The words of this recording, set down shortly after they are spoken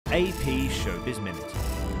AP Showbiz Minute.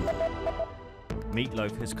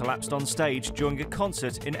 Loaf has collapsed on stage during a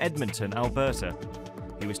concert in Edmonton, Alberta.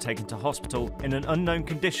 He was taken to hospital in an unknown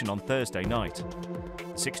condition on Thursday night. The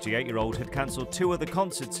 68-year-old had cancelled 2 other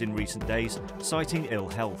concerts in recent days, citing ill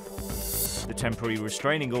health. The temporary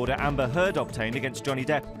restraining order Amber Heard obtained against Johnny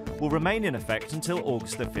Depp will remain in effect until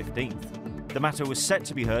August the 15th. The matter was set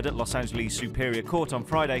to be heard at Los Angeles Superior Court on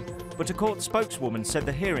Friday, but a court spokeswoman said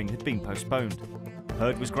the hearing had been postponed.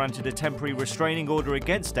 Heard was granted a temporary restraining order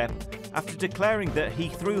against Depp after declaring that he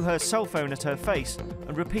threw her cell phone at her face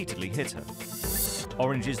and repeatedly hit her.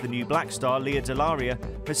 Orange is the New Black star Lea DeLaria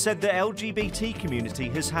has said the LGBT community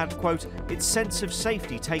has had, quote, its sense of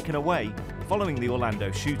safety taken away following the Orlando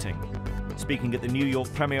shooting. Speaking at the New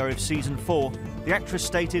York premiere of Season 4, the actress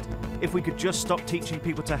stated, "If we could just stop teaching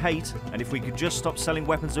people to hate, and if we could just stop selling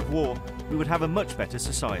weapons of war, we would have a much better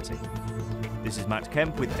society." This is Matt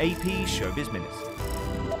Kemp with AP Showbiz Minute.